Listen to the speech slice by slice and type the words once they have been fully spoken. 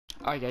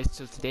Alright guys,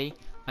 so today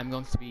I'm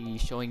going to be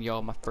showing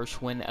y'all my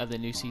first win of the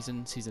new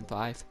season, Season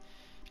 5.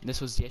 And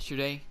this was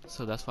yesterday,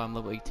 so that's why I'm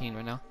level 18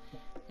 right now.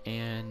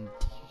 And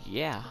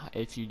yeah,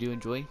 if you do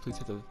enjoy, please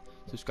hit the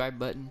subscribe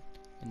button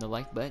and the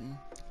like button.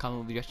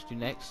 Comment what you guys should do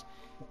next.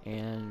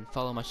 And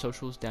follow my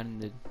socials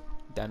down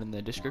in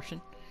the description.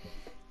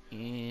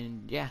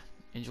 And yeah,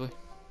 enjoy.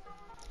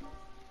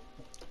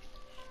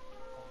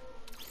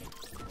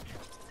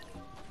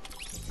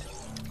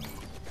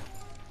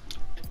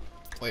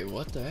 Wait,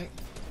 what the heck?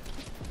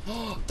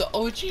 Oh, the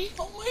OG?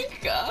 Oh my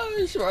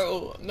gosh,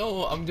 bro.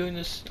 No, I'm doing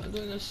this.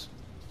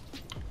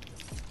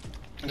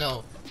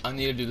 No, I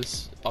need to do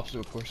this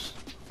obstacle course.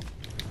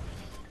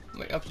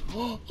 My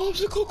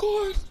obstacle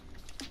course!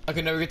 I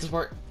can never get this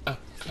part. Oh,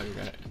 I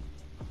got it.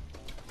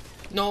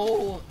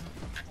 No!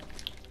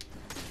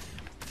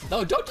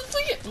 No, don't just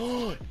say it!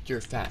 Oh, you're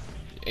fat.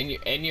 And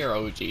you're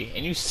OG.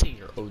 And you say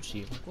you're OG.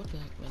 Like, what the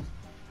heck, man?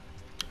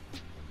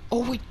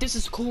 Oh, wait, this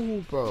is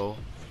cool, bro.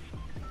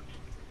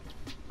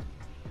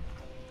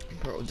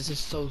 Bro, this is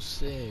so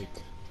sick.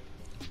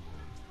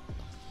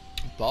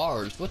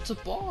 Bars? What's a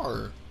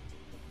bar?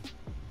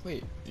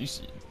 Wait, you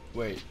see?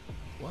 Wait,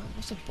 what?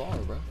 What's a bar,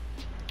 bro?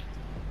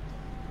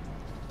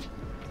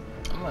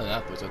 I'm on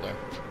that place out there.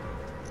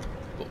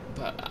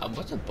 But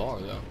what's a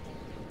bar, though?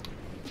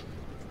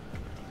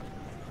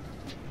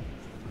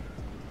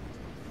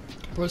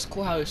 Bro, it's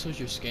cool how it shows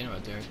your skin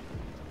right there.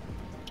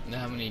 And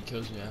how many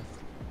kills you have.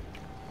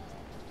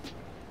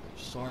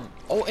 Storm.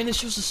 Oh, and it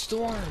shows the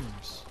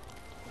storms!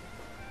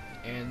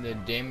 And the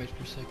damage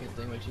per second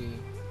thingamajig,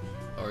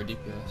 or DPS.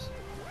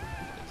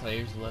 The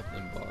players left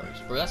in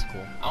bars. Bro, that's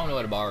cool. I don't know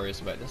what a bar is,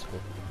 but that's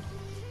cool.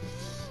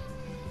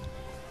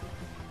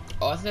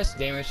 Oh, I think that's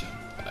damage.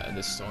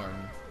 The storm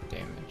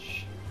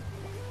damage.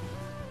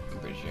 I'm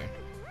pretty sure.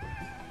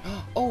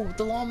 Oh,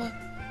 the llama.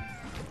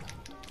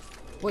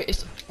 Wait,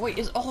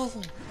 it's all of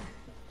them.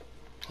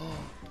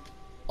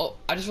 Oh,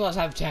 I just realized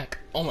I have attack.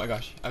 Oh my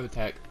gosh, I have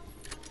attack.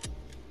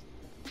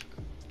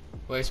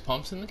 Wait, is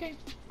pumps in the game?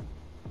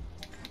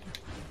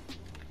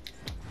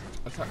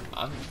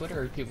 On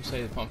Twitter, people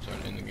say the pumps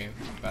aren't in the game,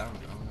 but I don't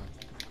know.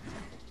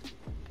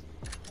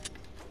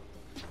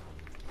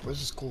 Where's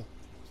this cool?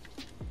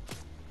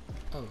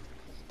 Oh,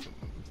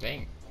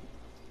 dang.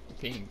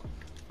 Ping.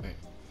 Wait.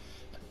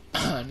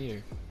 I need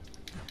her.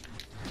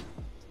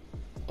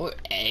 Oh,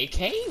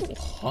 AK?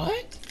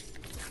 What?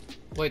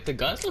 Wait, the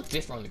guns look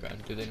different on the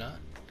ground, do they not?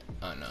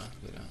 Oh, no,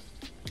 they don't.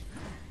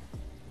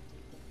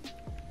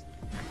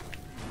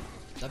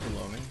 Is that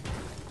below me?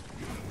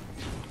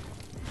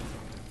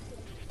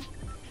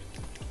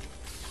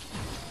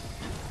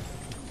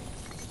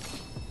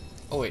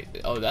 Oh wait,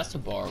 oh that's a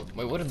bar.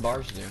 Wait, what do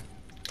bars do?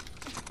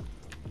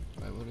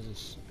 Wait, what is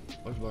this?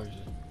 What does bars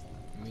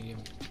do? Medium.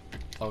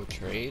 Oh,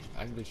 trade?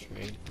 I can do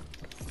trade.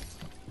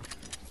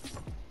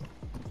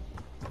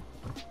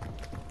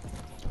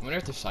 I wonder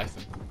if they're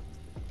siphon.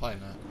 Probably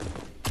not.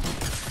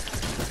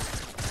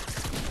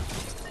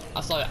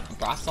 I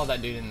saw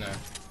that dude in the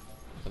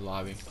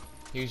lobby.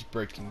 He was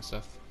breaking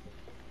stuff.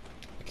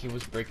 Like he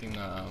was breaking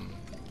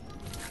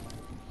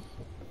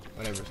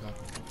whatever it's called.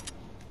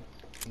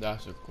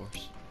 That's of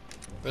course.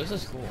 But this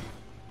is cool.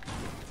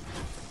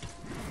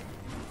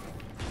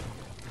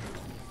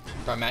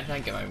 Bro, imagine I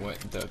get my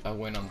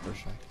win on the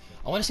first try.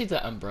 I want to see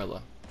the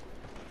umbrella.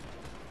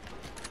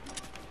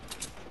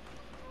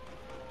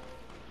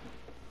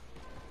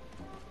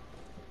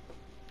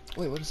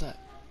 Wait, what is that?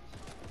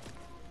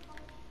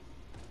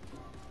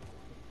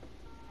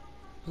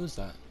 Who is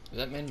that? Is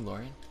that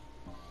Mandalorian?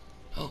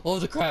 Oh,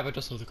 the crab! I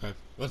just saw the crab.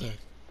 What the heck?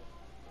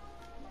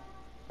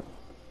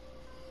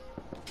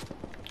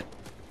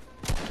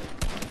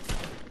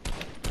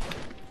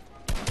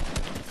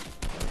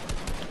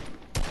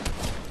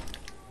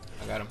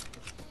 I got him.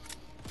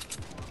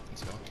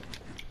 Let's go.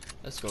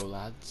 Let's go,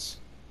 lads.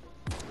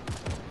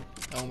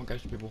 Oh my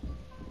gosh, people.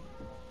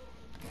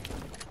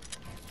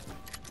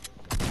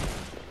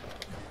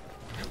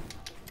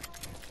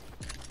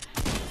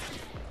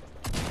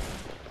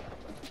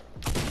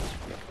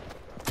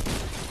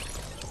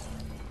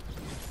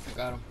 I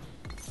got him.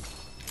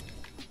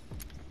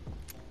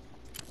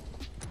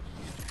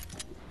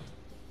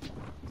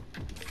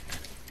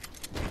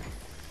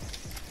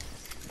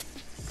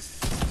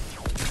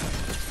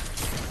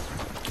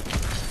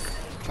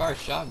 Charge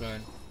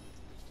shotgun.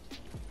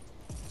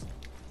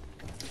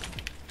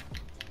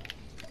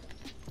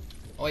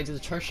 Oh wait, did the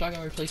charge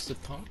shotgun replace the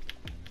pump?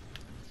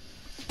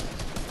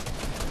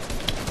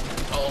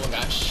 Oh my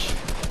gosh.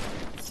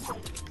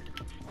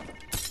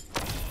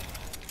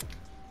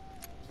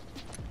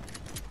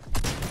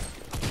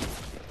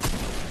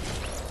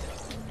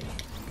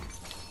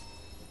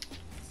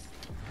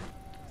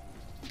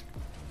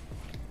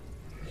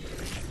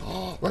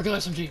 Oh, regular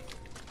SMG.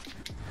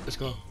 Let's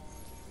go.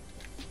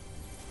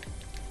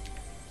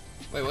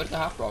 Wait, what did the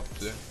hot rock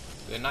do? Did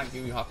they not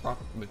give you hot rock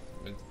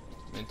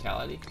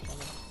mentality?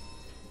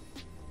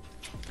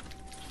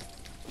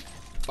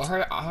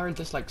 I heard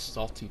this like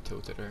salty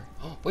tilted her.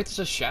 Oh, wait, there's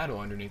a shadow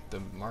underneath the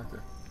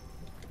marker.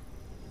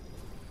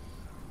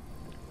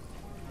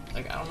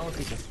 Like, I don't know what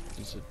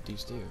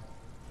these do.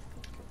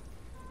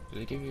 Do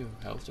they give you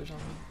health or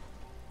something?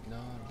 No, I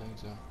don't think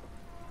so.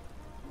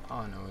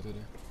 I don't know what they do.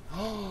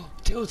 Oh,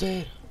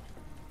 tilted!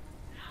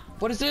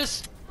 What is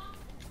this?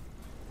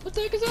 What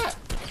the heck is that?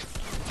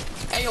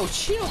 Hey, yo,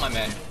 chill, my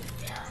man.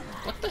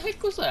 What the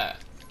heck was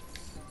that?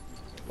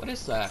 What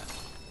is that?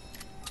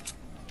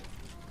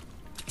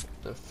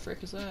 The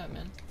frick is that,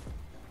 man?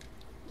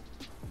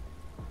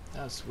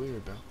 That's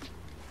weird, bro.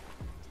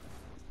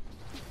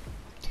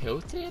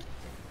 Tilted?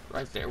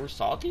 Right there where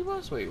Salty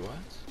was? Wait, what?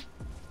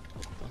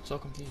 I'm so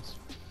confused.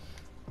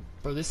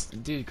 Bro, this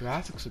dude,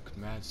 graphics look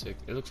mad sick.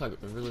 It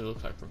really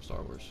looks like from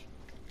Star Wars.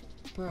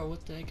 Bro,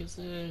 what the heck is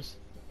this?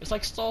 It's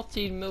like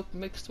salty milk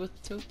mixed with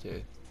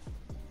tilted.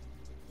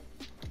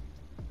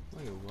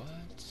 Wait,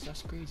 what?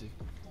 That's crazy.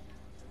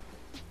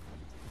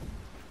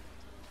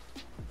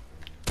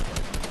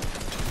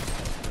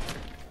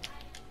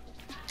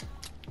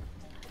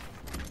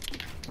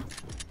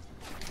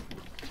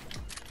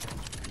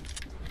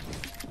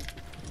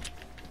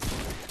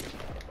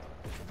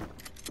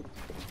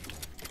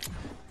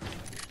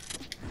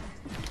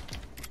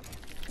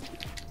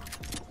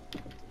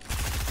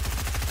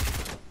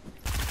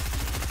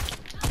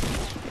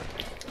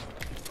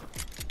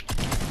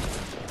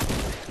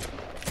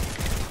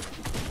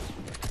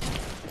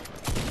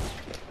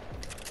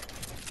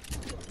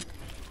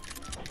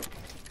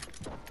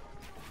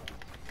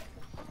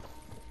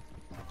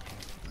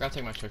 Gotta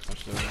take my trick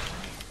punch though.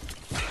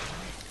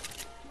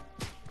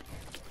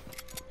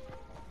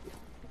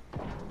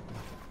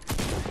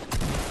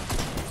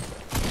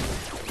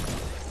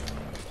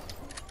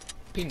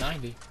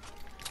 P90.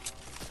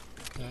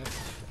 Okay.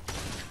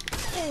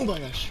 Oh my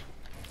gosh.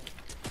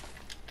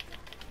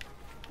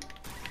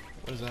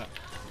 What is that?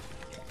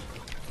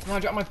 No, I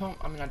dropped my pump.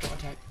 I dropped my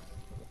tag.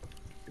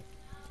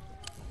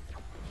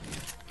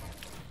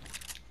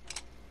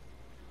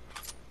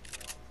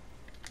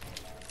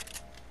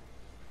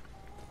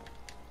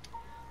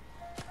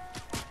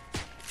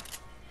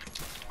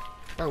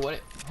 Bro,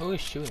 what? Who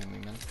is shooting me,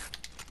 man?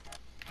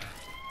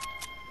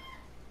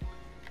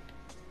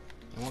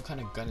 And what kind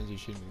of gun is he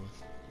shooting me with?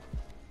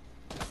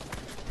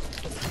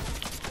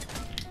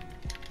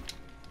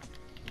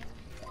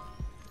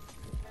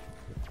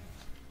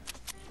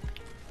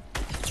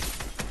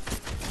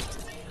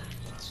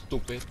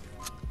 Stupid.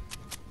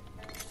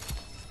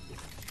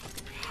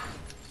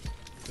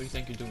 Who do you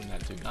think you're doing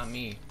that to? Not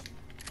me.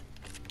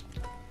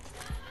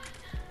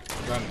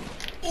 Grab me.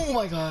 Oh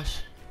my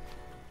gosh.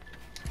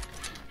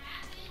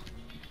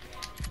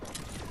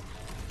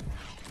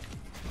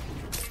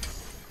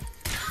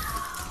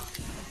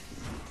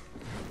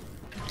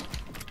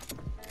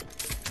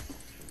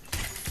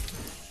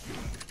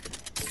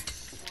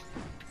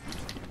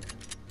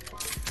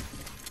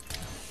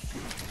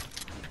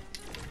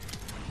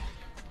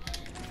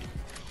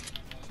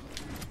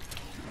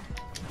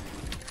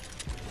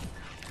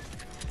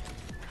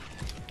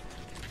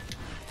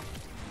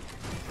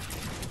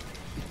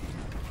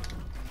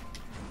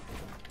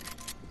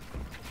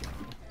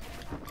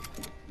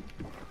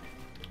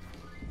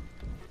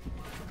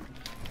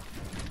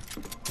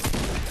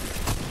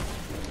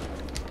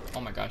 Oh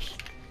my gosh.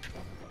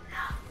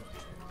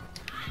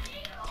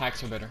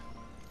 Attacks are better.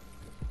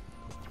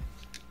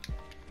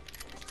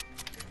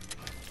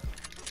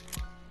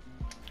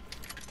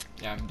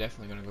 Yeah, I'm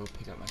definitely gonna go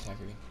pick up my attack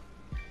again.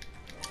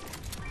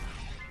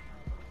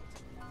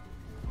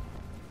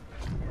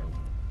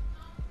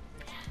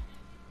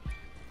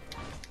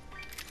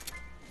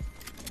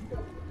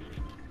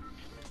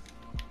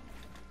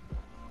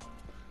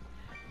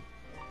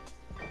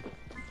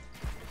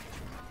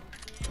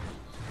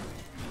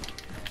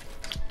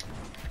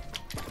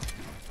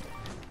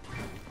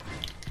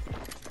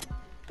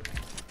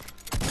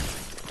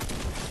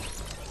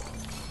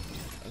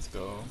 Let's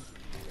go.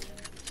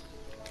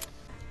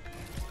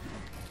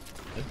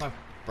 It's my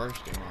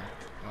first game,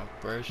 my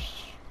first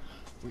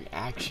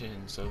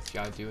reaction. So if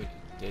y'all do it,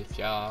 if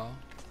y'all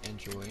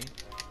enjoy,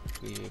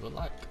 leave a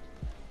like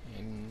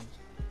and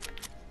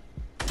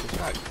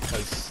subscribe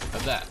because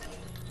of that.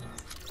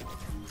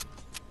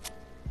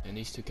 And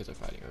these two kids are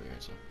fighting over here,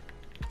 so.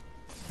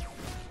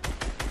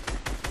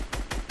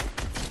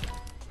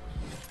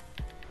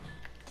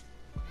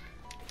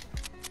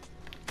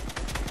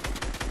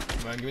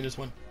 Come on, give me this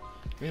one.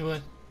 Give me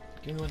one.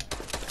 Give me one.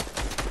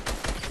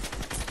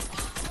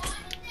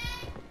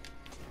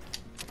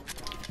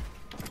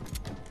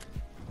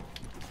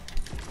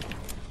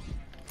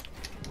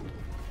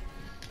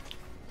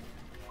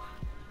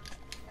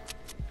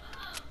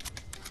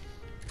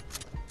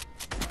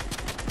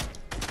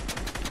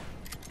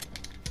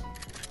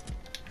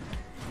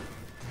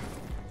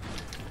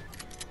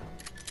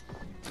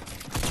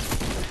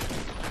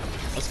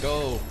 Let's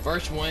go.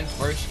 First win,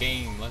 first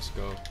game. Let's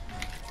go.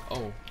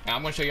 Oh, and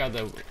I'm gonna show y'all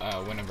the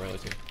win umbrella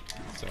too.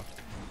 So,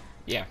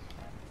 yeah.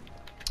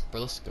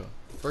 Bro, let's go.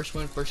 First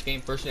win, first game,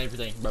 first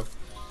everything, bro.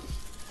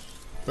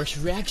 First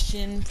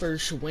reaction,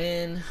 first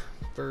win,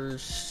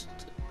 first.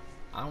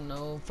 I don't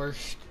know.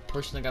 First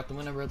person that got the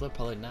win umbrella,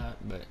 probably not,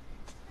 but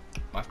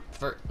my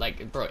first,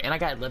 like, bro. And I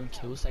got 11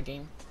 kills that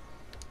game.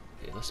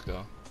 Okay, let's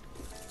go.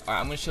 Alright,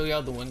 I'm gonna show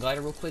y'all the wind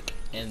glider real quick,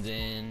 and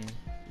then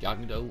y'all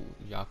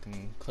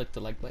can click the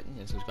like button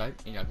and subscribe,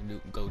 and y'all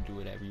can go do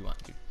whatever you want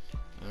to.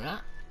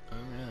 Alright?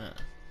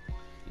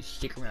 Just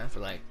stick around for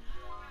like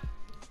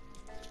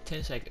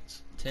 10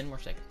 seconds. 10 more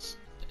seconds.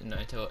 No,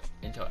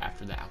 until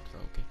after the outro,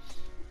 okay?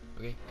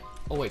 Okay?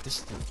 Oh wait, this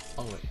is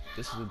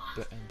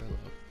the umbrella.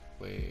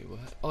 Wait, what?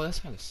 Oh, that's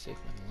kinda sick,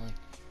 man.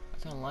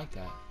 I kinda like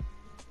that.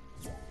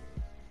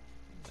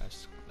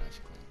 That's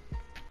cool.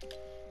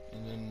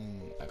 And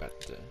then I got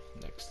the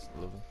next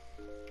level.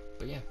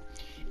 But yeah,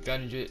 if you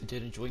guys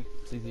did enjoy,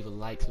 please leave a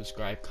like,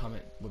 subscribe,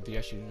 comment what video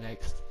I should do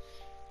next.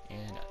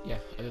 And yeah,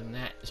 other than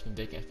that, it's been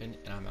Big FN,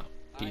 and I'm out.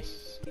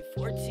 Peace.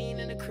 14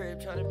 in the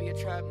crib, trying to be a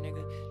trap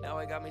nigga. Now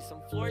I got me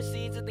some floor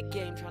seeds at the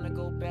game, trying to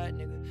go bad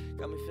nigga.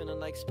 Got me feeling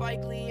like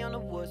Spike Lee on the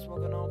wood,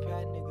 smoking on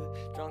pat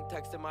nigga. Drunk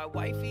texting my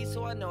wifey,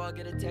 so I know I'll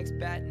get a text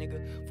back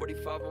nigga.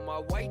 45 on my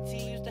white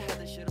tee, used to have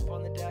this shit up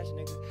on the dash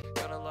nigga.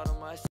 Got a lot on my